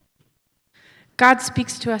God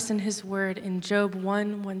speaks to us in his word in Job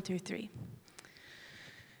 1:1-3.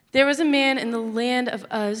 There was a man in the land of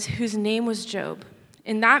Uz whose name was Job,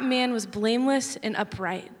 and that man was blameless and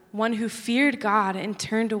upright, one who feared God and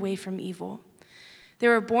turned away from evil. There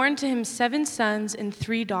were born to him 7 sons and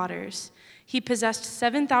 3 daughters. He possessed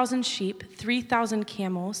 7,000 sheep, 3,000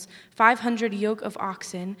 camels, 500 yoke of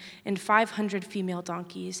oxen, and 500 female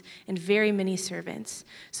donkeys, and very many servants,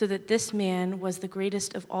 so that this man was the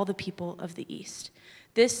greatest of all the people of the East.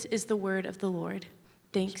 This is the word of the Lord.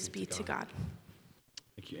 Thanks be to God.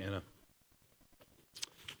 Thank you, Anna.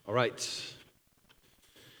 All right.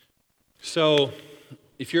 So,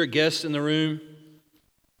 if you're a guest in the room,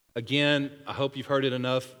 again, I hope you've heard it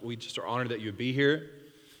enough. We just are honored that you would be here.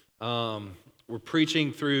 We're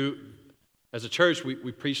preaching through, as a church, we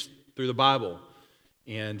preach through the Bible.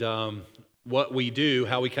 And what we do,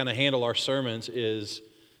 how we kind of handle our sermons is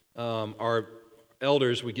our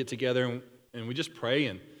elders, we get together and we just pray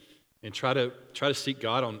and try to seek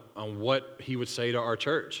God on what he would say to our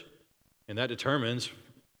church. And that determines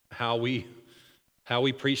how we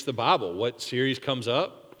preach the Bible, what series comes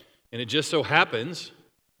up. And it just so happens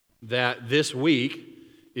that this week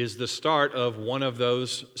is the start of one of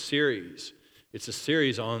those series. It's a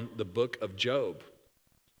series on the book of Job.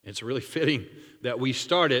 It's really fitting that we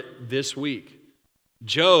start it this week.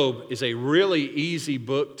 Job is a really easy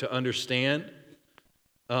book to understand.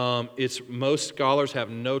 Most scholars have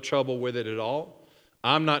no trouble with it at all.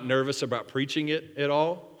 I'm not nervous about preaching it at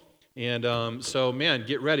all. And so, man,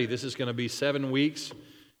 get ready. This is going to be 7 weeks.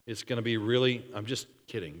 It's going to be really, I'm just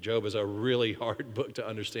kidding. Job is a really hard book to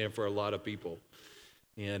understand for a lot of people.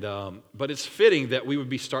 And but it's fitting that we would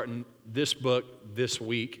be starting this book this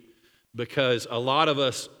week because a lot of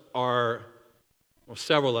us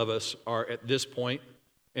several of us are at this point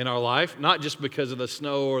in our life, not just because of the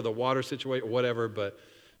snow or the water situation or whatever, but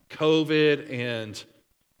COVID, and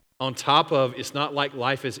on top of, it's not like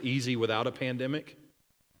life is easy without a pandemic,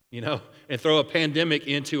 and throw a pandemic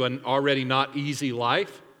into an already not easy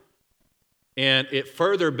life. And it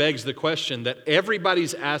further begs the question that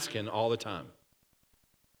everybody's asking all the time.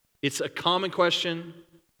 It's a common question.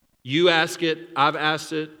 You ask it, I've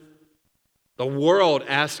asked it, the world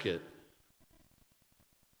asks it.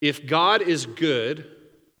 If God is good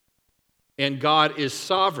and God is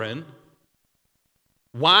sovereign,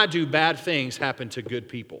 why do bad things happen to good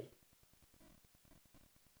people?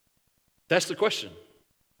 That's the question.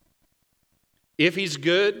 If he's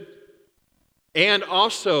good and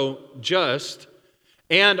also just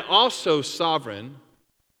and also sovereign,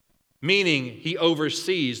 meaning he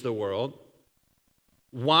oversees the world,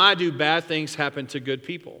 why do bad things happen to good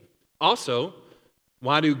people? Also,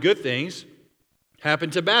 why do good things happen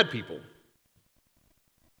to bad people?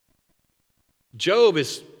 Job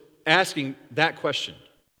is asking that question.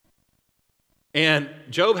 And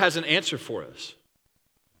Job has an answer for us.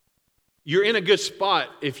 You're in a good spot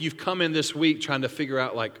if you've come in this week trying to figure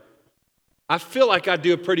out, I feel like I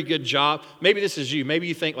do a pretty good job. Maybe this is you. Maybe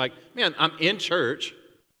you think man, I'm in church.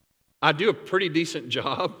 I do a pretty decent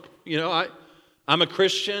job. I'm a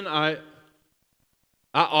Christian. I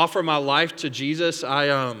offer my life to Jesus.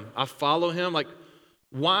 I follow him.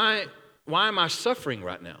 Why am I suffering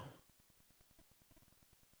right now?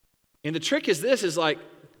 And the trick is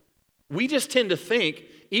we just tend to think,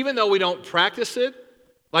 even though we don't practice it,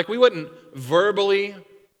 we wouldn't verbally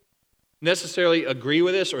necessarily agree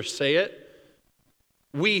with this or say it,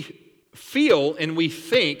 we feel and we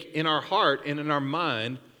think in our heart and in our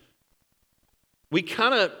mind, we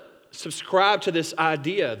kind of subscribe to this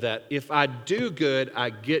idea that if I do good, I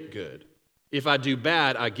get good. If I do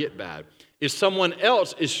bad, I get bad. If someone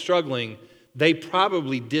else is struggling, they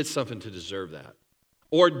probably did something to deserve that,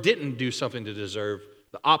 or didn't do something to deserve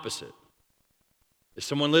the opposite. If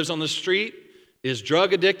someone lives on the street, is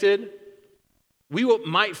drug addicted, we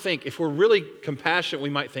might think, if we're really compassionate, we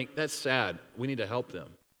might think, that's sad. We need to help them.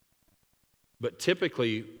 But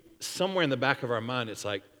typically, somewhere in the back of our mind, it's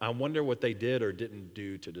I wonder what they did or didn't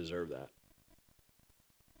do to deserve that.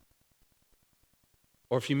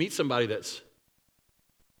 Or if you meet somebody that's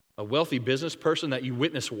a wealthy business person that you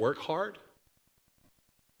witness work hard,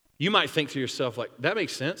 you might think to yourself, that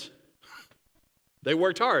makes sense. They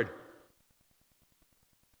worked hard.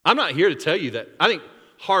 I'm not here to tell you that. I think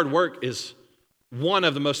hard work is one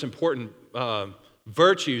of the most important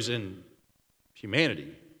virtues in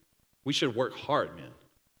humanity. We should work hard, man.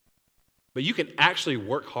 But you can actually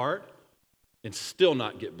work hard and still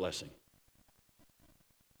not get blessing.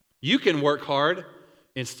 You can work hard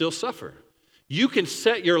and still suffer. You can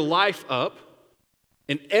set your life up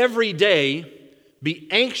and every day be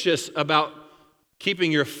anxious about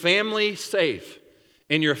keeping your family safe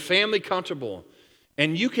and your family comfortable,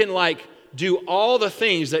 and you can like do all the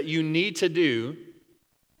things that you need to do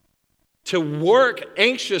to work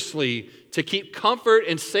anxiously to keep comfort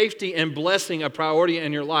and safety and blessing a priority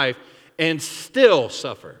in your life and still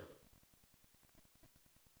suffer.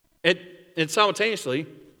 And simultaneously,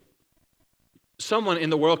 someone in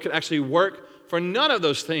the world could actually work for none of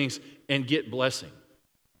those things and get blessing.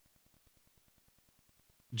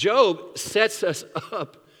 Job sets us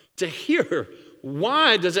up to hear,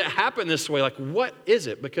 why does it happen this way? Like, what is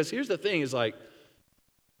it? Because here's the thing, is like,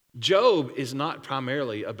 Job is not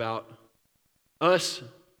primarily about us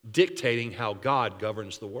dictating how God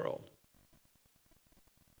governs the world.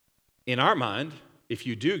 In our mind, if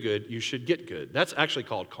you do good, you should get good. That's actually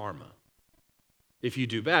called karma. If you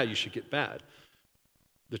do bad, you should get bad.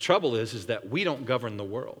 The trouble is that we don't govern the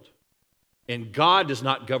world. And God does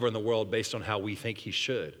not govern the world based on how we think he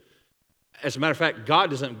should. As a matter of fact, God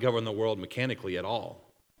doesn't govern the world mechanically at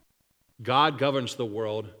all. God governs the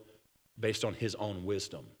world based on his own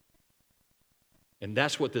wisdom. And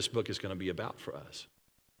that's what this book is going to be about for us.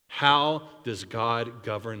 How does God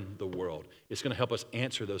govern the world? It's going to help us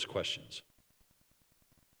answer those questions.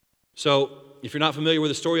 So, if you're not familiar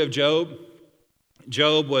with the story of Job,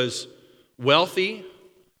 Job was wealthy.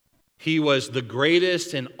 He was the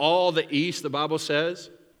greatest in all the East, the Bible says.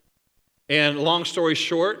 And long story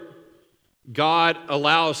short, God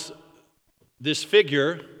allows this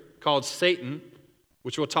figure called Satan,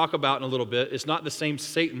 which we'll talk about in a little bit. It's not the same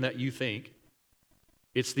Satan that you think.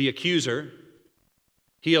 It's the accuser.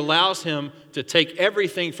 He allows him to take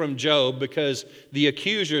everything from Job because the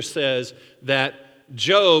accuser says that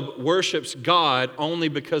Job worships God only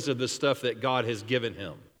because of the stuff that God has given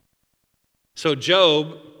him. So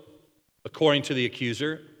Job, according to the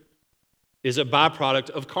accuser, is a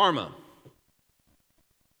byproduct of karma.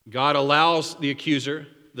 God allows the accuser,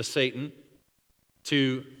 the Satan,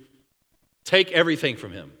 to take everything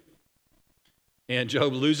from him. And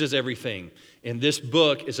Job loses everything. And this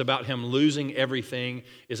book is about him losing everything,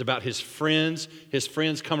 is about his friends. His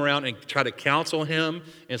friends come around and try to counsel him,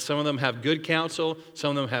 and some of them have good counsel, some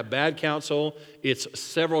of them have bad counsel. It's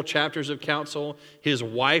several chapters of counsel. His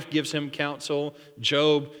wife gives him counsel.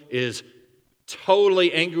 Job is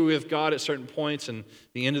totally angry with God at certain points, and at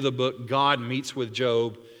the end of the book, God meets with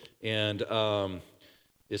Job, and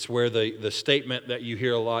it's where the statement that you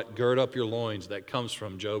hear a lot, gird up your loins, that comes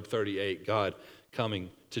from Job 38, God coming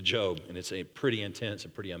to Job. And it's a pretty intense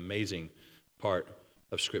and pretty amazing part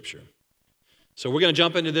of Scripture. So we're going to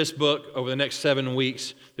jump into this book over the next 7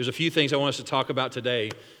 weeks. There's a few things I want us to talk about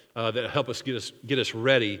today that help us get us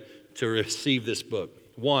ready to receive this book.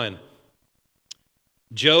 One,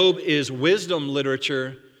 Job is wisdom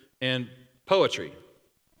literature and poetry.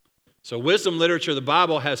 So wisdom literature, the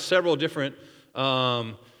Bible has several different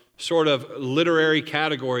sort of literary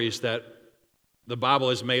categories that the Bible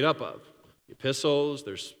is made up of. Epistles,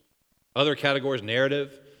 there's other categories,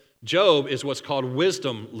 narrative. Job is what's called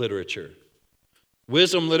wisdom literature.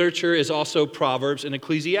 Wisdom literature is also Proverbs and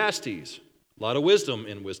Ecclesiastes. A lot of wisdom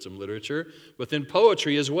in wisdom literature, but then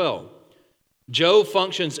poetry as well. Job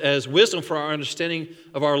functions as wisdom for our understanding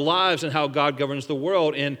of our lives and how God governs the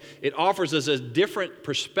world, and it offers us a different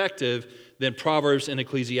perspective than Proverbs and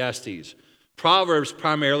Ecclesiastes. Proverbs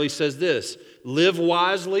primarily says this: live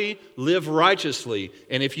wisely, live righteously,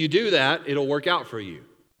 and if you do that, it'll work out for you.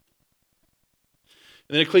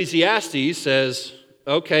 And then Ecclesiastes says,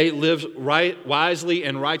 okay, live wisely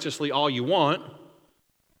and righteously all you want,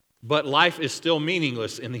 but life is still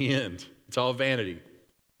meaningless in the end. It's all vanity.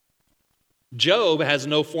 Job has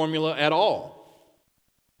no formula at all.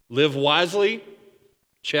 Live wisely,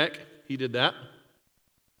 check, he did that.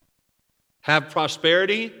 Have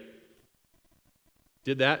prosperity,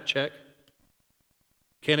 did that, check.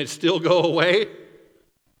 Can it still go away?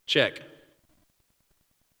 Check.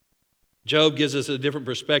 Job gives us a different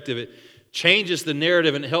perspective. It changes the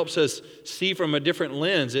narrative and helps us see from a different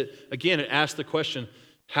lens. It asks the question,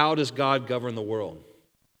 how does God govern the world?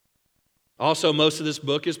 Also, most of this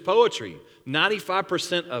book is poetry,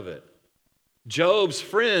 95% of it. Job's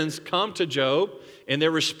friends come to Job, and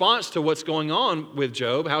their response to what's going on with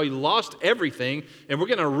Job, how he lost everything, and we're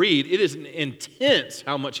going to read, it is intense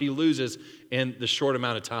how much he loses in the short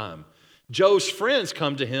amount of time. Job's friends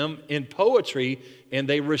come to him in poetry, and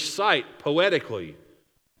they recite poetically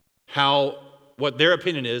what their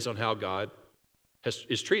opinion is on how God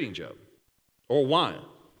is treating Job, or why.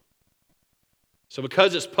 So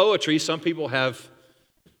because it's poetry, some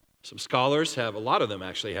scholars have, a lot of them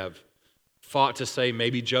actually have fought to say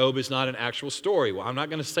maybe Job is not an actual story. Well, I'm not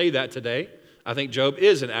going to say that today. I think Job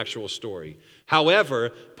is an actual story.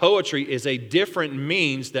 However, poetry is a different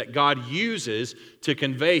means that God uses to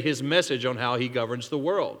convey his message on how he governs the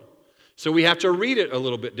world. So we have to read it a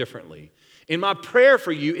little bit differently. And my prayer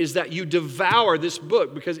for you is that you devour this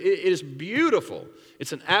book because it is beautiful.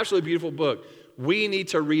 It's an absolutely beautiful book. We need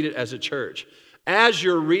to read it as a church. As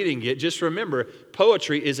you're reading it, just remember,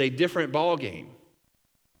 poetry is a different ballgame.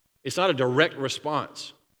 It's not a direct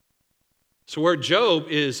response. So where Job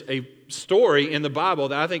is a story in the Bible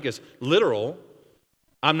that I think is literal,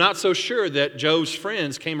 I'm not so sure that Job's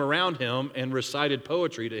friends came around him and recited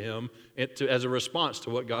poetry to him as a response to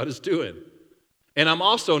what God is doing. And I'm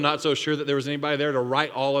also not so sure that there was anybody there to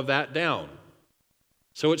write all of that down.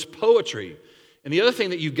 So it's poetry. And the other thing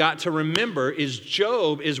that you've got to remember is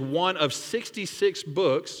Job is one of 66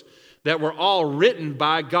 books that were all written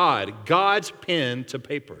by God, God's pen to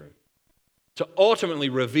paper, to ultimately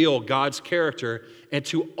reveal God's character and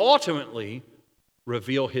to ultimately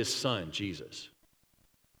reveal his son, Jesus.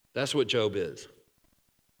 That's what Job is.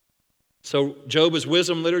 So Job is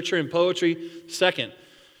wisdom, literature, and poetry. Second,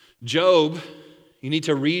 Job, you need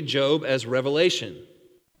to read Job as revelation.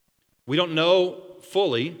 We don't know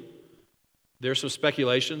fully. There's some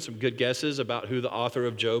speculation, some good guesses about who the author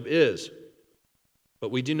of Job is.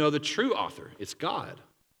 But we do know the true author. It's God.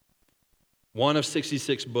 One of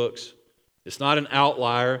 66 books. It's not an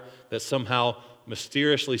outlier that somehow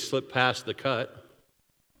mysteriously slipped past the cut.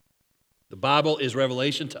 The Bible is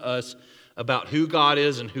revelation to us about who God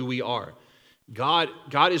is and who we are. God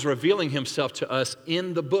is revealing himself to us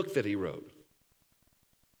in the book that he wrote.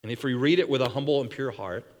 And if we read it with a humble and pure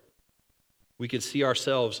heart, we can see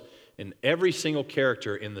ourselves in every single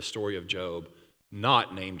character in the story of Job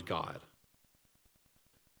not named God.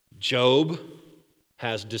 Job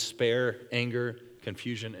has despair, anger,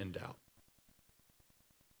 confusion, and doubt.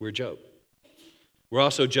 We're Job. We're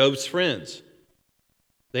also Job's friends.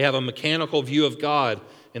 They have a mechanical view of God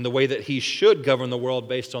in the way that he should govern the world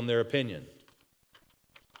based on their opinion.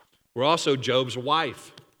 We're also Job's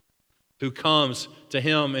wife, who comes to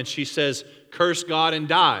him and she says, curse God and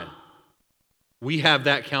die. We have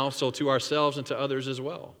that counsel to ourselves and to others as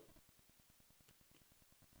well.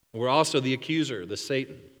 We're also the accuser, the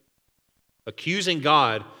Satan, accusing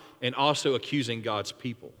God and also accusing God's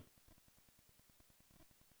people.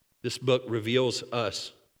 This book reveals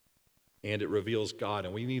us and it reveals God,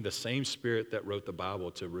 and we need the same Spirit that wrote the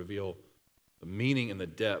Bible to reveal the meaning and the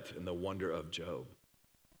depth and the wonder of Job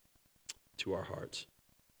to our hearts.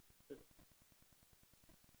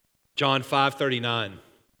 John 5:39.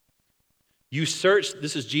 You search,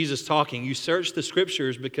 this is Jesus talking, you search the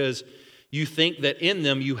scriptures because you think that in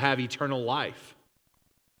them you have eternal life.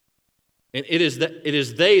 And it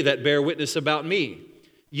is they that bear witness about me,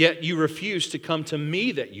 yet you refuse to come to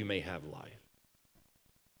me that you may have life.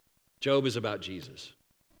 Job is about Jesus.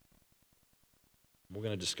 We're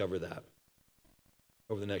going to discover that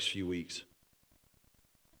over the next few weeks.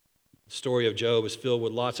 The story of Job is filled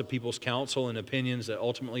with lots of people's counsel and opinions that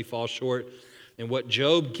ultimately fall short. And what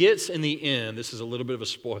Job gets in the end, this is a little bit of a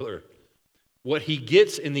spoiler, what he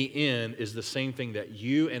gets in the end is the same thing that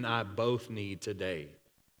you and I both need today.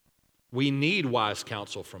 We need wise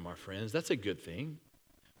counsel from our friends. That's a good thing.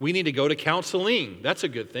 We need to go to counseling. That's a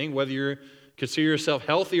good thing, whether you consider yourself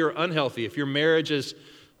healthy or unhealthy. If your marriage is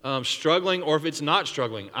struggling or if it's not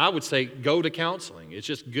struggling, I would say go to counseling. It's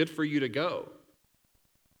just good for you to go.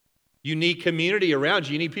 You need community around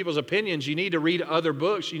you. You need people's opinions. You need to read other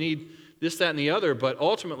books. You need this, that, and the other. But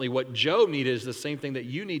ultimately, what Job needed is the same thing that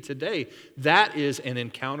you need today. That is an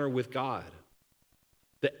encounter with God.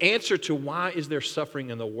 The answer to why is there suffering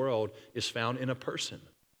in the world is found in a person.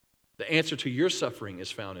 The answer to your suffering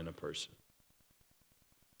is found in a person.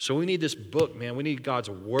 So we need this book, man. We need God's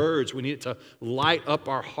words. We need it to light up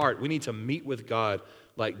our heart. We need to meet with God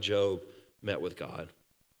like Job met with God.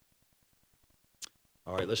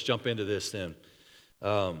 All right, let's jump into this then.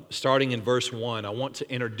 Starting in verse 1, I want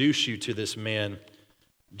to introduce you to this man,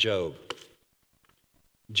 Job.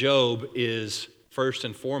 Job is, first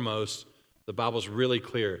and foremost, the Bible's really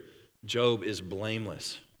clear. Job is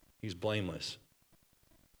blameless. He's blameless.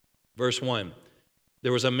 Verse 1,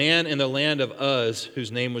 there was a man in the land of Uz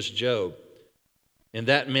whose name was Job, and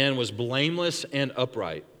that man was blameless and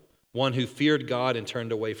upright, one who feared God and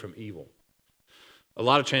turned away from evil. A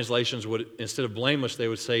lot of translations would, instead of blameless, they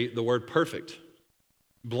would say the word perfect.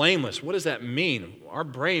 Blameless, what does that mean? Our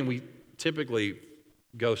brain, we typically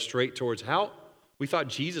go straight towards how? We thought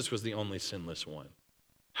Jesus was the only sinless one.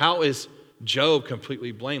 How is Job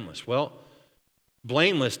completely blameless? Well,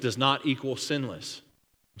 blameless does not equal sinless.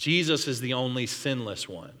 Jesus is the only sinless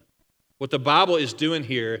one. What the Bible is doing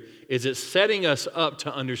here is it's setting us up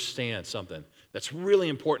to understand something. that's really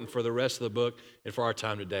important for the rest of the book and for our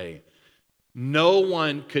time today. No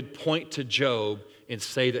one could point to Job and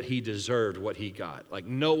say that he deserved what he got. Like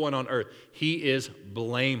no one on earth. He is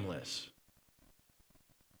blameless.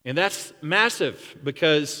 And that's massive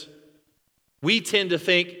because we tend to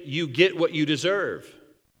think you get what you deserve.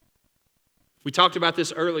 We talked about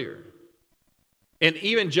this earlier. And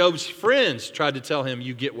even Job's friends tried to tell him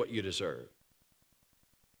you get what you deserve.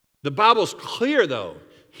 The Bible's clear, though.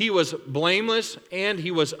 He was blameless and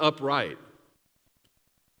he was upright.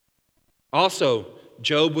 Also,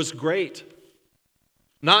 Job was great.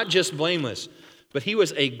 Not just blameless, but he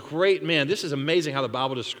was a great man. This is amazing how the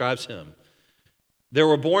Bible describes him. There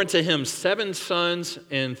were born to him 7 sons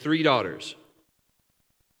and 3 daughters.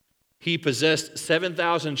 He possessed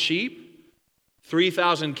 7,000 sheep,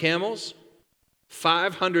 3,000 camels,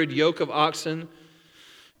 500 yoke of oxen,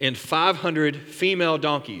 and 500 female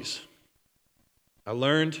donkeys. I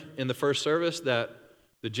learned in the first service that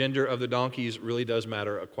the gender of the donkeys really does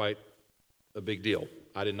matter quite a big deal.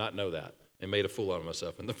 I did not know that and made a fool out of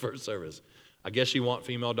myself in the first service. I guess you want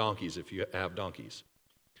female donkeys if you have donkeys.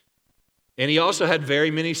 And he also had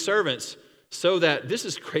very many servants, so that, this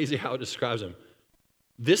is crazy how it describes him.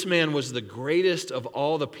 This man was the greatest of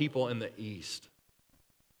all the people in the East.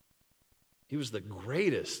 He was the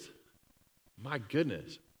greatest. My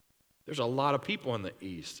goodness. There's a lot of people in the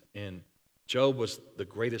East, and Job was the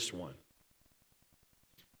greatest one.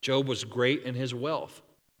 Job was great in his wealth.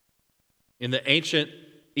 In the ancient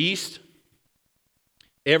East,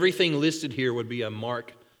 everything listed here would be a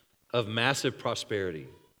mark of massive prosperity.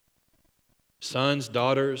 Sons,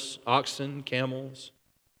 daughters, oxen, camels,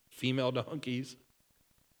 female donkeys.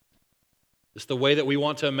 It's the way that we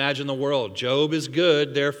want to imagine the world. Job is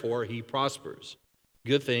good, therefore he prospers.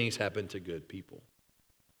 Good things happen to good people.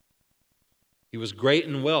 He was great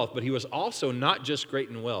in wealth, but he was also not just great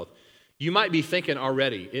in wealth. You might be thinking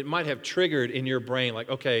already, it might have triggered in your brain like,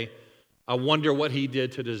 okay, I wonder what he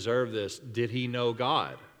did to deserve this. Did he know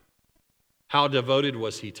God? How devoted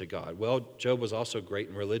was he to God? Well, Job was also great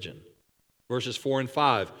in religion. Verses 4 and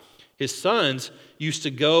 5. His sons used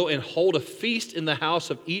to go and hold a feast in the house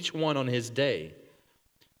of each one on his day.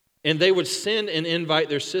 And they would send and invite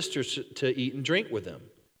their sisters to eat and drink with them.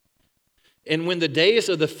 And when the days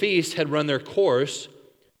of the feast had run their course,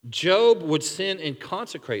 Job would send and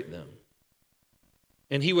consecrate them.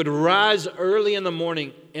 And he would rise early in the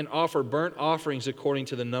morning and offer burnt offerings according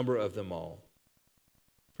to the number of them all.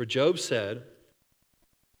 For Job said,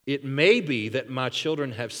 "It may be that my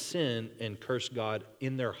children have sinned and cursed God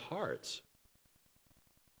in their hearts."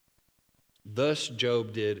 Thus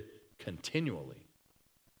Job did continually.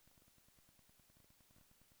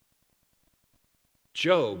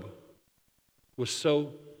 Job was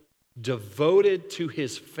so devoted to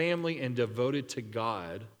his family and devoted to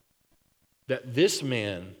God that this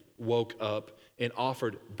man woke up and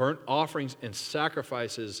offered burnt offerings and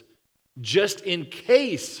sacrifices just in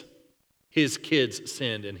case his kids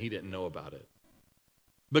sinned and he didn't know about it.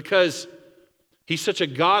 Because he's such a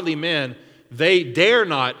godly man, they dare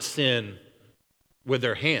not sin with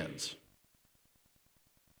their hands.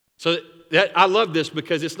 So I love this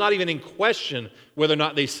because it's not even in question whether or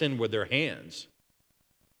not they sinned with their hands.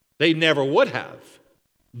 They never would have.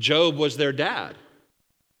 Job was their dad.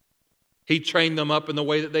 He trained them up in the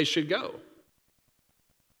way that they should go.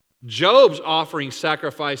 Job's offering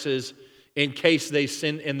sacrifices in case they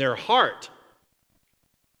sin in their heart.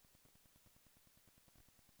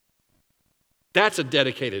 That's a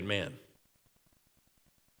dedicated man.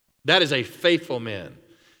 That is a faithful man.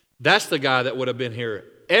 That's the guy that would have been here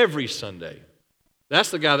every Sunday.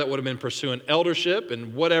 That's the guy that would have been pursuing eldership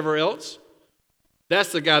and whatever else.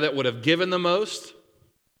 That's the guy that would have given the most.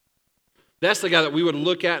 That's the guy that we would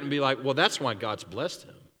look at and be like, well, that's why God's blessed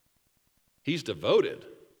him. He's devoted.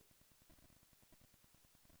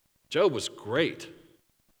 Job was great.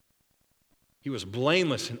 He was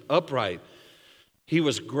blameless and upright. He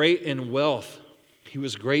was great in wealth. He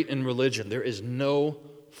was great in religion. There is no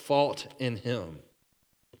fault in him.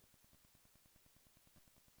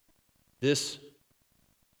 This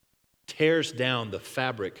tears down the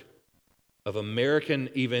fabric of American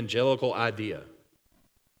evangelical idea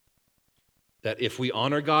that if we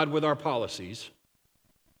honor God with our policies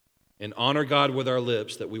and honor God with our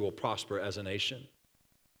lips, that we will prosper as a nation.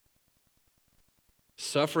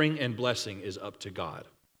 Suffering and blessing is up to God.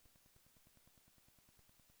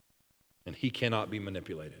 And he cannot be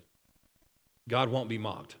manipulated. God won't be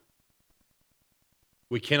mocked.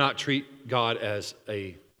 We cannot treat God as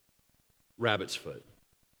a rabbit's foot.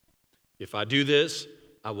 If I do this,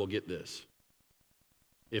 I will get this.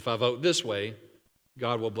 If I vote this way,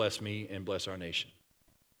 God will bless me and bless our nation.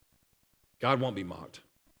 God won't be mocked.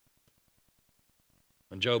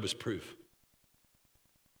 And Job is proof.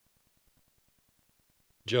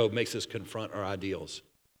 Job makes us confront our ideals.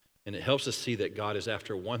 And it helps us see that God is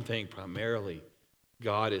after one thing primarily.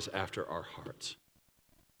 God is after our hearts.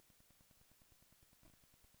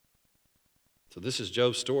 So this is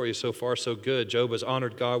Job's story. So far, so good. Job has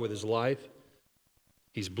honored God with his life.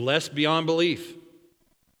 He's blessed beyond belief.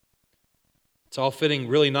 It's all fitting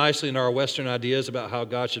really nicely in our Western ideas about how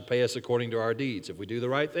God should pay us according to our deeds. If we do the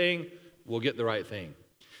right thing, we'll get the right thing.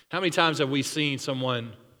 How many times have we seen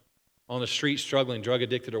someone on the street struggling, drug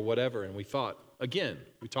addicted or whatever, and we thought, again,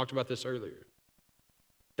 we talked about this earlier,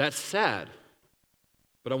 that's sad,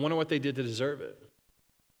 but I wonder what they did to deserve it.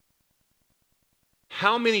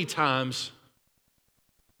 How many times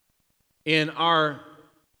in our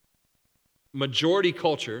majority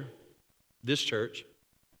culture, this church,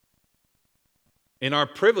 in our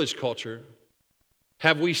privileged culture,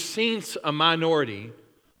 have we seen a minority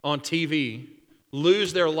on TV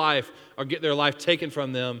lose their life or get their life taken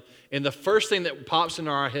from them, and the first thing that pops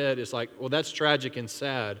into our head is like, well, that's tragic and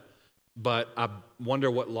sad, but I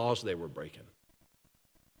wonder what laws they were breaking.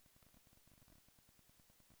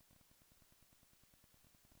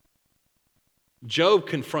 Job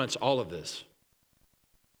confronts all of this.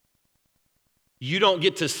 You don't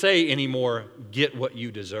get to say anymore, get what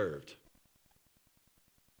you deserved.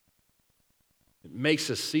 It makes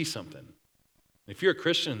us see something. If you're a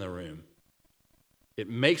Christian in the room, it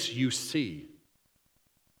makes you see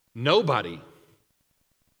nobody,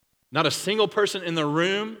 not a single person in the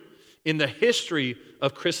room in the history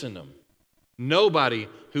of Christendom, nobody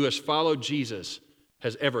who has followed Jesus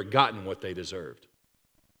has ever gotten what they deserved.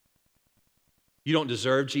 You don't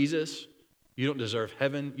deserve Jesus. You don't deserve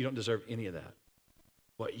heaven. You don't deserve any of that.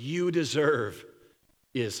 What you deserve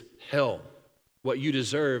is hell. What you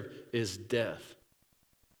deserve is death.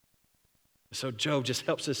 So Job just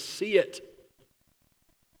helps us see it.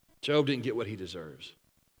 Job didn't get what he deserves.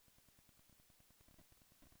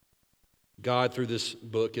 God, through this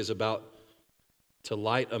book, is about to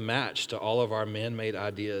light a match to all of our man-made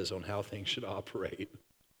ideas on how things should operate.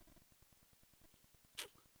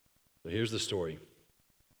 So here's the story.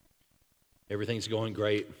 Everything's going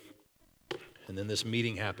great, and then this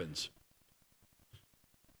meeting happens.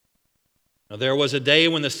 Now there was a day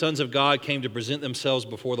when the sons of God came to present themselves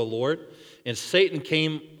before the Lord, and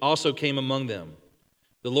Satan also came among them.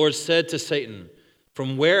 The Lord said to Satan,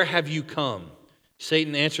 "From where have you come?"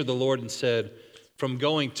 Satan answered the Lord and said, "From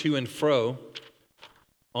going to and fro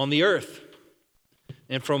on the earth,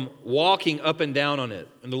 and from walking up and down on it."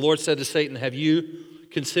 And the Lord said to Satan, "Have you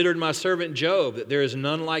considered my servant Job, that there is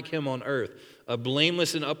none like him on earth, a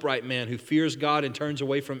blameless and upright man who fears God and turns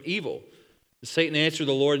away from evil?" And Satan answered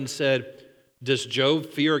the Lord and said, "Does Job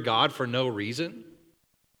fear God for no reason?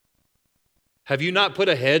 Have you not put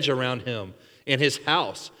a hedge around him and his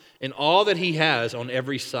house and all that he has on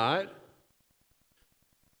every side?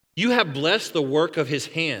 You have blessed the work of his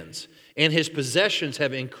hands, and his possessions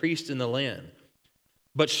have increased in the land.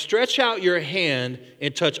 But stretch out your hand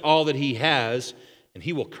and touch all that he has, and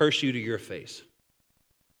he will curse you to your face."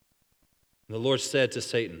 And the Lord said to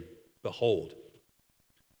Satan, "Behold,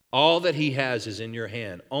 all that he has is in your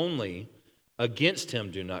hand. Only against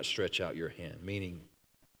him do not stretch out your hand," meaning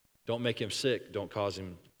don't make him sick, don't cause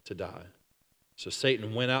him to die. So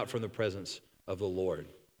Satan went out from the presence of the Lord.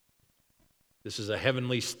 This is a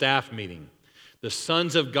heavenly staff meeting. The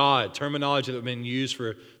sons of God, terminology that has been used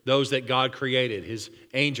for those that God created, his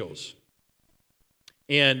angels.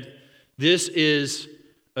 And this is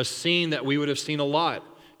a scene that we would have seen a lot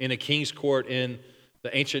in a king's court in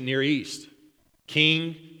the ancient Near East.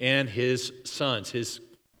 King and his sons, his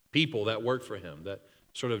people that work for him, that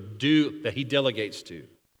that he delegates to.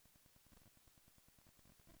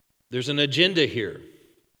 There's an agenda here,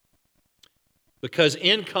 because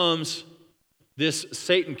in comes this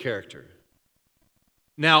Satan character.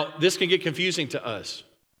 Now, this can get confusing to us.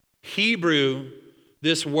 Hebrew,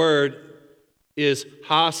 this word is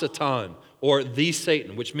ha-satan, or the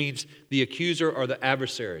Satan, which means the accuser or the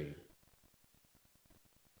adversary.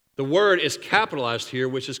 The word is capitalized here,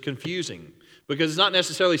 which is confusing, because it's not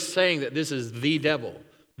necessarily saying that this is the devil,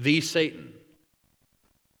 the Satan.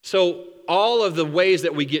 So all of the ways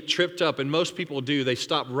that we get tripped up, and most people do, they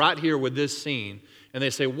stop right here with this scene, and they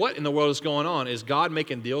say, what in the world is going on? Is God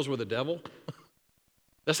making deals with the devil?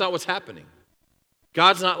 That's not what's happening.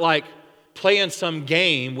 God's not like playing some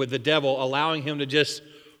game with the devil, allowing him to just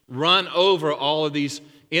run over all of these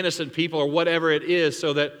innocent people or whatever it is,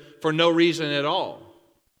 so that for no reason at all.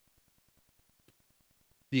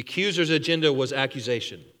 The accuser's agenda was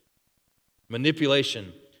accusation,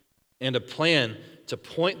 manipulation, and a plan to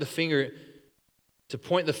point the finger to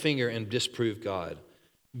point the finger and disprove God.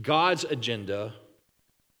 God's agenda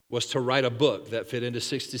was to write a book that fit into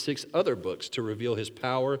 66 other books to reveal his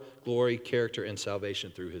power, glory, character, and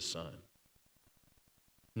salvation through his Son.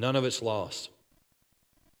 None of it's lost.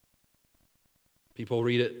 People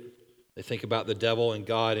read it, they think about the devil and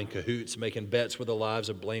God in cahoots, making bets with the lives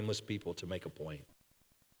of blameless people to make a point.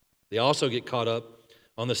 They also get caught up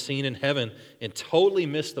on the scene in heaven and totally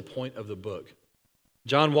miss the point of the book.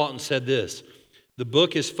 John Walton said this: the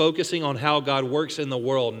book is focusing on how God works in the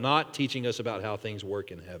world, not teaching us about how things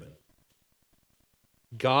work in heaven.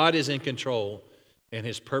 God is in control, and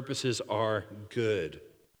his purposes are good.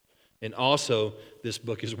 And also, this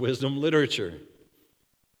book is wisdom literature.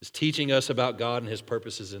 It's teaching us about God and his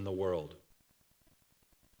purposes in the world.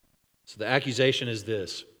 So the accusation is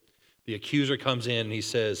this. The accuser comes in and he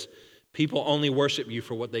says, people only worship you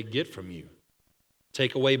for what they get from you.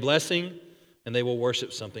 Take away blessing, and they will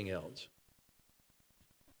worship something else.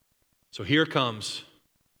 So here comes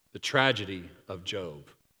the tragedy of Job.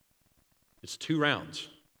 It's 2 rounds.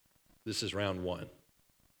 This is round 1.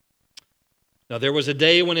 Now there was a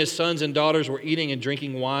day when his sons and daughters were eating and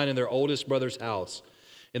drinking wine in their oldest brother's house.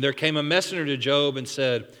 And there came a messenger to Job and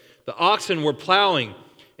said, the oxen were plowing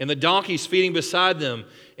and the donkeys feeding beside them,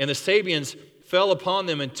 and the Sabeans fell upon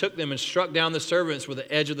them and took them and struck down the servants with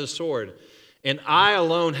the edge of the sword. And I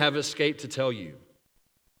alone have escaped to tell you.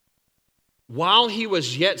 While he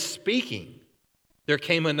was yet speaking, there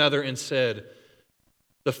came another and said,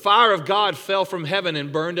 the fire of God fell from heaven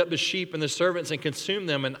and burned up the sheep and the servants and consumed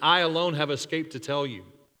them, and I alone have escaped to tell you.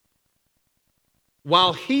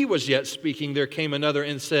 While he was yet speaking, there came another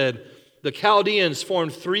and said, the Chaldeans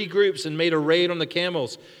formed 3 groups and made a raid on the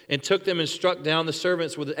camels and took them and struck down the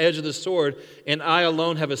servants with the edge of the sword, and I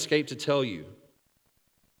alone have escaped to tell you.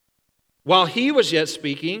 While he was yet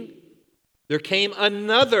speaking, there came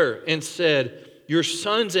another and said, your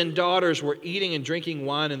sons and daughters were eating and drinking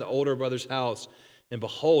wine in the older brother's house. And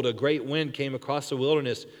behold, a great wind came across the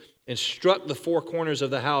wilderness and struck the 4 corners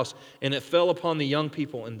of the house, and it fell upon the young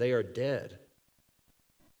people, and they are dead.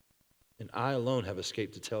 And I alone have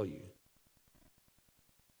escaped to tell you.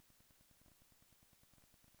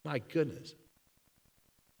 My goodness.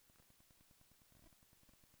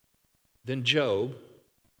 Then Job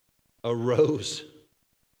arose.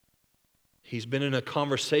 He's been in a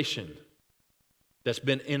conversation that's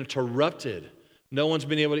been interrupted. No one's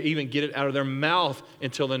been able to even get it out of their mouth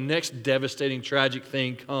until the next devastating, tragic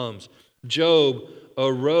thing comes. Job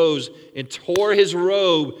arose and tore his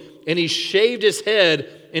robe, and he shaved his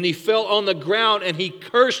head, and he fell on the ground, and he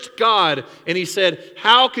cursed God, and he said,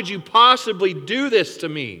 how could you possibly do this to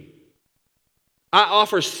me? I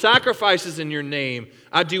offer sacrifices in your name.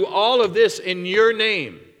 I do all of this in your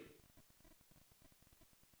name.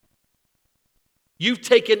 You've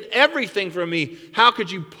taken everything from me. How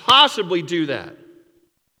could you possibly do that?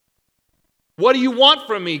 What do you want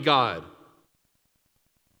from me, God?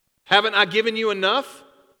 Haven't I given you enough?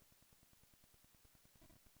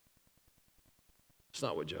 It's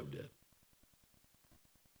not what Job did.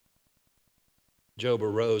 Job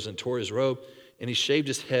arose and tore his robe, and he shaved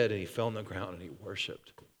his head, and he fell on the ground, and he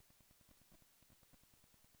worshiped.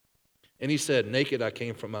 And he said, naked I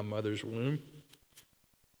came from my mother's womb,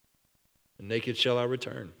 and naked shall I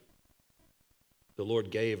return. The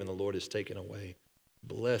Lord gave, and the Lord has taken away.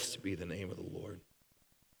 Blessed be the name of the Lord.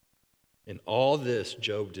 In all this,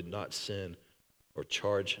 Job did not sin or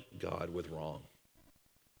charge God with wrong.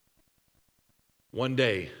 One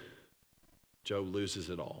day, Job loses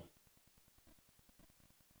it all.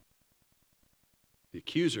 The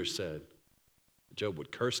accuser said Job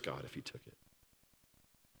would curse God if he took it.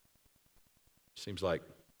 Seems like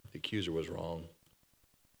the accuser was wrong.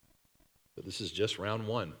 But this is just round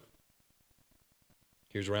 1.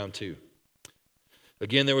 Here's round 2.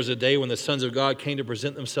 Again, there was a day when the sons of God came to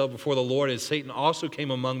present themselves before the Lord, and Satan also came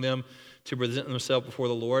among them to present himself before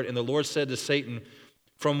the Lord. And the Lord said to Satan,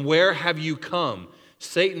 from where have you come?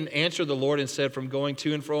 Satan answered the Lord and said, from going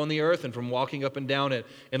to and fro on the earth and from walking up and down it.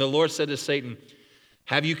 And the Lord said to Satan,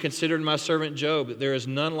 have you considered my servant Job, that there is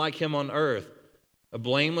none like him on earth, a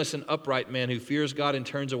blameless and upright man who fears God and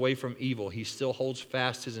turns away from evil? He still holds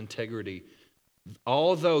fast his integrity,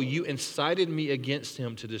 although you incited me against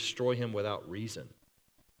him to destroy him without reason.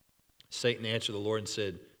 Satan answered the Lord and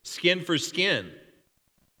said, skin for skin.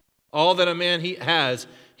 All that a man has,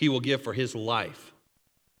 he will give for his life.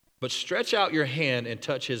 But stretch out your hand and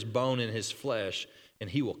touch his bone and his flesh, and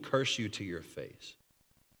he will curse you to your face.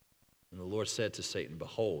 And the Lord said to Satan,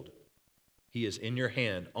 behold, he is in your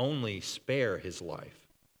hand, only spare his life.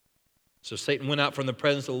 So Satan went out from the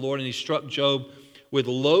presence of the Lord, and he struck Job with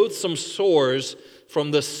loathsome sores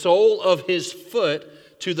from the sole of his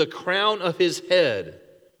foot to the crown of his head.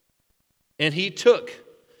 And he took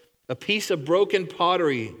a piece of broken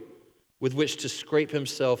pottery with which to scrape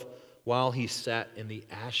himself while he sat in the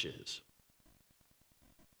ashes.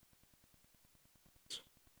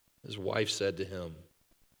 His wife said to him,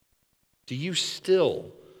 "Do you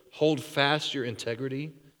still hold fast your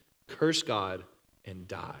integrity? Curse God and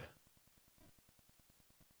die."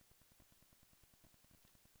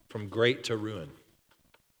 From great to ruin.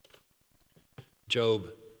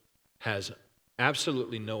 Job has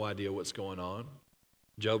absolutely no idea what's going on.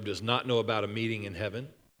 Job does not know about a meeting in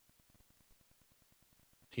heaven.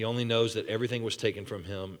 He only knows that everything was taken from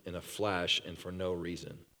him in a flash and for no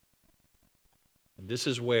reason. And this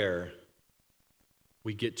is where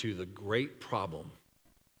we get to the great problem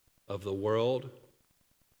of the world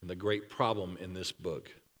and the great problem in this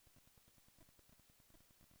book.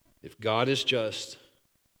 If God is just,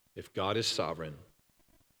 if God is sovereign,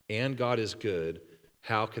 and God is good,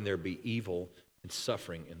 how can there be evil and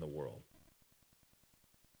suffering in the world?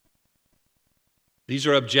 These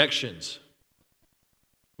are objections.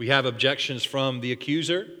 We have objections from the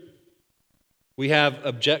accuser. We have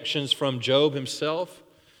objections from Job himself.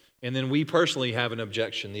 And then we personally have an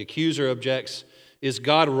objection. The accuser objects, is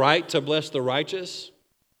God right to bless the righteous?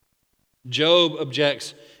 Job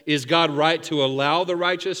objects, is God right to allow the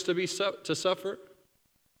righteous to suffer?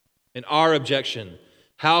 And our objection,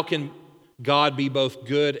 how can God be both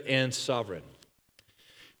good and sovereign?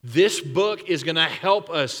 This book is going to help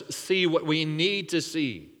us see what we need to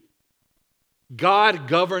see. God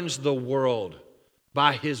governs the world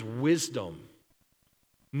by his wisdom,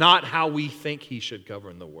 not how we think he should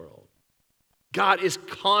govern the world. God is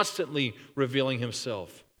constantly revealing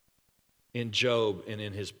himself in Job and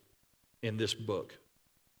in this book.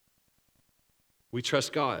 We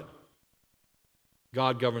trust God.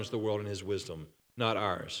 God governs the world in his wisdom, not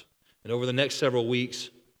ours. And over the next several weeks,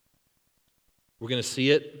 we're going to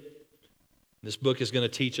see it. This book is going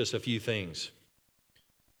to teach us a few things.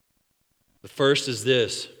 The first is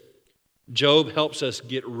this: Job helps us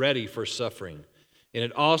get ready for suffering, and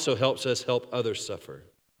it also helps us help others suffer.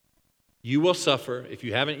 You will suffer. If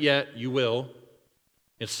you haven't yet, you will,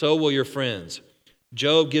 and so will your friends.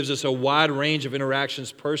 Job gives us a wide range of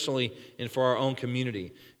interactions personally and for our own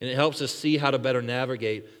community, and it helps us see how to better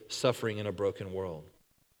navigate suffering in a broken world.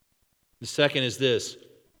 The second is this: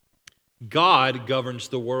 God governs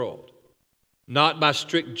the world, not by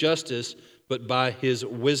strict justice, but by his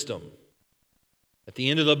wisdom. At the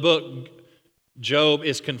end of the book, Job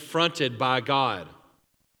is confronted by God.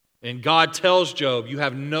 And God tells Job, you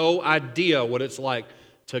have no idea what it's like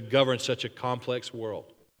to govern such a complex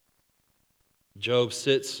world. Job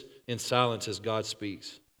sits in silence as God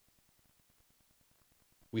speaks.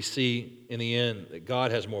 We see in the end that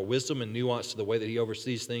God has more wisdom and nuance to the way that he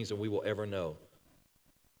oversees things than we will ever know.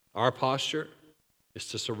 Our posture is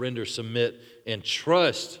to surrender, submit, and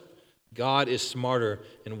trust God is smarter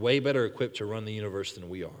and way better equipped to run the universe than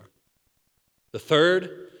we are. The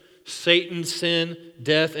third, Satan, sin,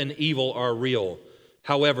 death, and evil are real.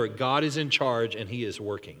 However, God is in charge and he is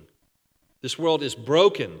working. This world is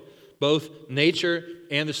broken. Both nature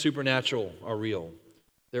and the supernatural are real.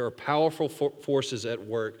 There are powerful forces at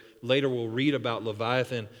work. Later we'll read about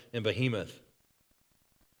Leviathan and Behemoth.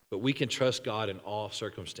 But we can trust God in all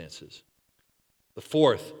circumstances. The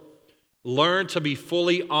fourth, learn to be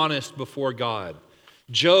fully honest before God.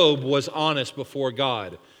 Job was honest before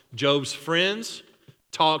God. Job's friends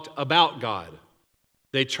talked about God.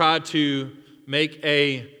 They tried to make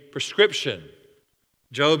a prescription.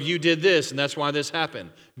 Job, you did this, and that's why this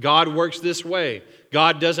happened. God works this way.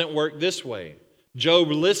 God doesn't work this way. Job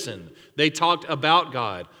listened. They talked about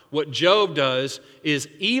God. What Job does is,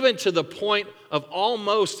 even to the point of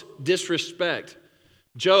almost disrespect,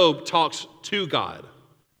 Job talks to God.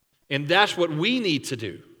 And that's what we need to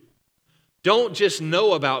do. Don't just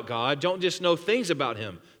know about God. Don't just know things about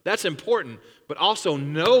him. That's important. But also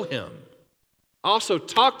know him. Also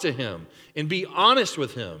talk to him and be honest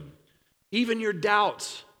with him. Even your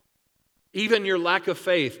doubts, even your lack of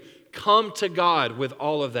faith, come to God with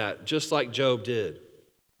all of that, just like Job did.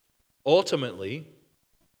 Ultimately,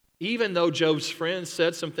 even though Job's friends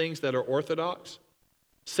said some things that are orthodox,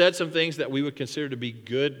 said some things that we would consider to be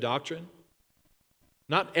good doctrine,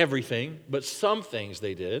 not everything, but some things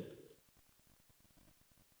they did,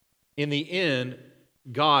 in the end,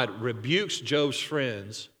 God rebukes Job's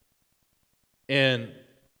friends and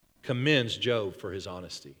commends Job for his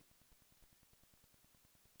honesty.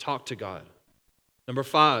 Talk to God. Number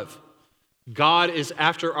 5, God is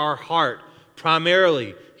after our heart.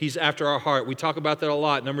 Primarily, he's after our heart. We talk about that a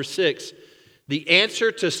lot. Number 6, The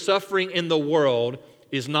answer to suffering in the world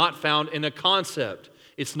is not found in a concept.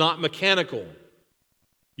 It's not mechanical.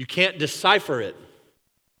 You can't decipher it.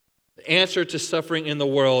 The answer to suffering in the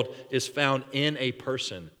world is found in a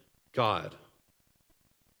person, God.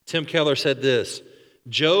 Tim Keller said this,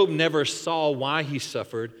 Job never saw why he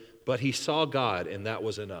suffered, but he saw God, and that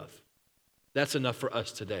was enough. That's enough for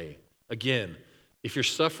us today. Again, if you're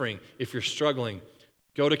suffering, if you're struggling,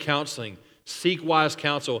 go to counseling, seek wise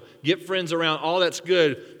counsel, get friends around, all that's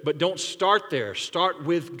good, but don't start there. Start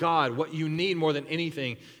with God. What you need more than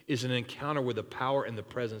anything is an encounter with the power and the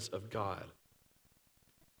presence of God.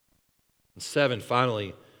 And 7,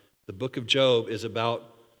 finally, the book of Job is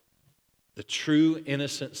about the true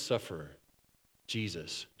innocent sufferer,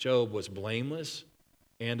 Jesus. Job was blameless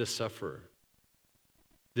and a sufferer.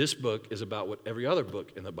 This book is about what every other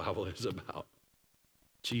book in the Bible is about.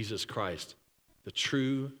 Jesus Christ, the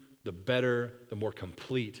true, the better, the more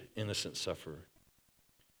complete innocent sufferer.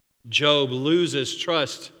 Job loses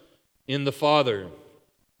trust in the Father.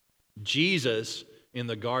 Jesus in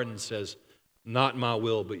the garden says, "Not my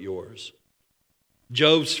will, but yours."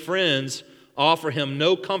 Job's friends offer him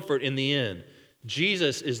no comfort in the end.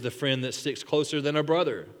 Jesus is the friend that sticks closer than a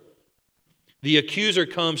brother. The accuser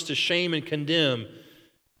comes to shame and condemn.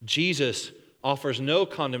 Jesus offers no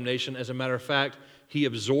condemnation. As a matter of fact, he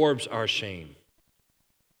absorbs our shame,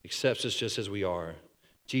 accepts us just as we are.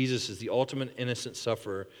 Jesus is the ultimate innocent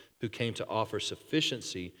sufferer who came to offer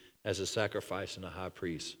sufficiency as a sacrifice and a high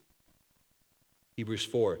priest. Hebrews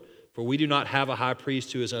 4, for we do not have a high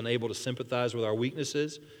priest who is unable to sympathize with our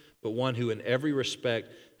weaknesses, but one who in every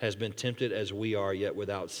respect has been tempted as we are, yet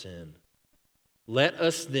without sin. Let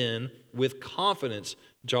us then, with confidence,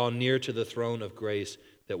 draw near to the throne of grace,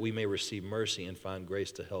 that we may receive mercy and find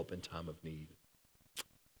grace to help in time of need.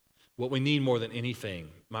 What we need more than anything,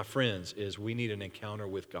 my friends, is we need an encounter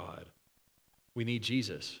with God. We need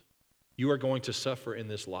Jesus. You are going to suffer in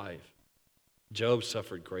this life. Job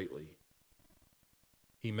suffered greatly.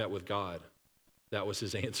 He met with God. That was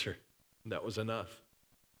his answer. That was enough.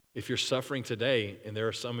 If you're suffering today, and there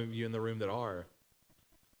are some of you in the room that are,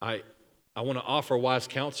 I want to offer wise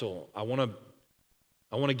counsel. I want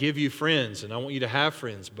to give you friends, and I want you to have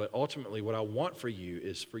friends, but ultimately what I want for you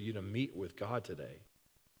is for you to meet with God today.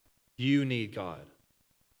 You need God.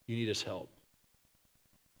 You need His help.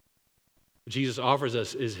 What Jesus offers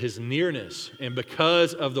us is His nearness, and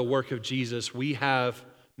because of the work of Jesus, we have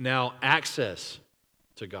now access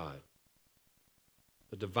to God.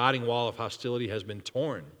 The dividing wall of hostility has been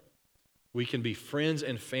torn. We can be friends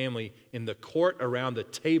and family in the court around the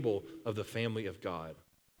table of the family of God.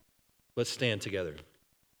 Let's stand together.